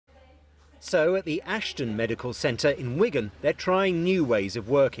So at the Ashton Medical Centre in Wigan, they're trying new ways of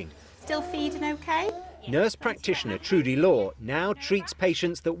working. Still feeding okay? Nurse practitioner Trudy Law now treats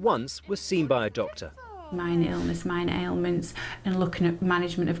patients that once were seen by a doctor. Minor illness, minor ailments, and looking at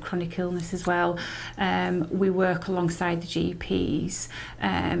management of chronic illness as well. We work alongside the GPs,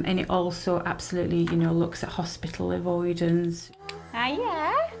 and it also absolutely, looks at hospital avoidance.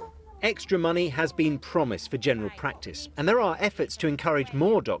 Yeah. Extra money has been promised for general practice, and there are efforts to encourage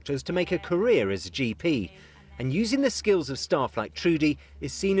more doctors to make a career as a GP. And using the skills of staff like Trudy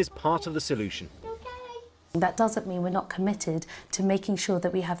is seen as part of the solution. That doesn't mean we're not committed to making sure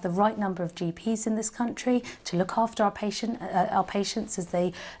that we have the right number of GPs in this country to look after our patients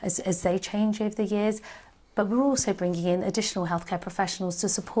as they change over the years. But we're also bringing in additional healthcare professionals to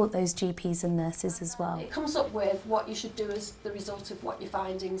support those GPs and nurses as well. It comes up with what you should do as the result of what your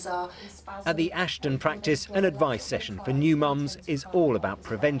findings are. At the Ashton practice, an advice session for new mums is all about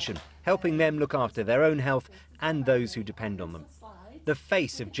prevention, helping them look after their own health and those who depend on them. The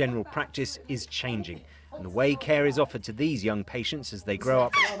face of general practice is changing, and the way care is offered to these young patients as they grow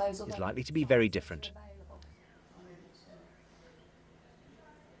up is likely to be very different.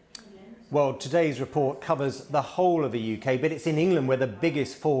 Well, today's report covers the whole of the UK, but it's in England where the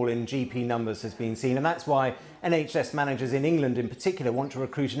biggest fall in GP numbers has been seen, and that's why NHS managers in England in particular want to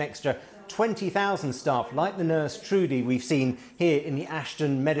recruit an extra 20,000 staff like the nurse Trudy we've seen here in the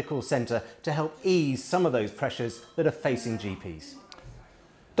Ashton Medical Centre to help ease some of those pressures that are facing GPs.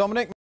 Dominic?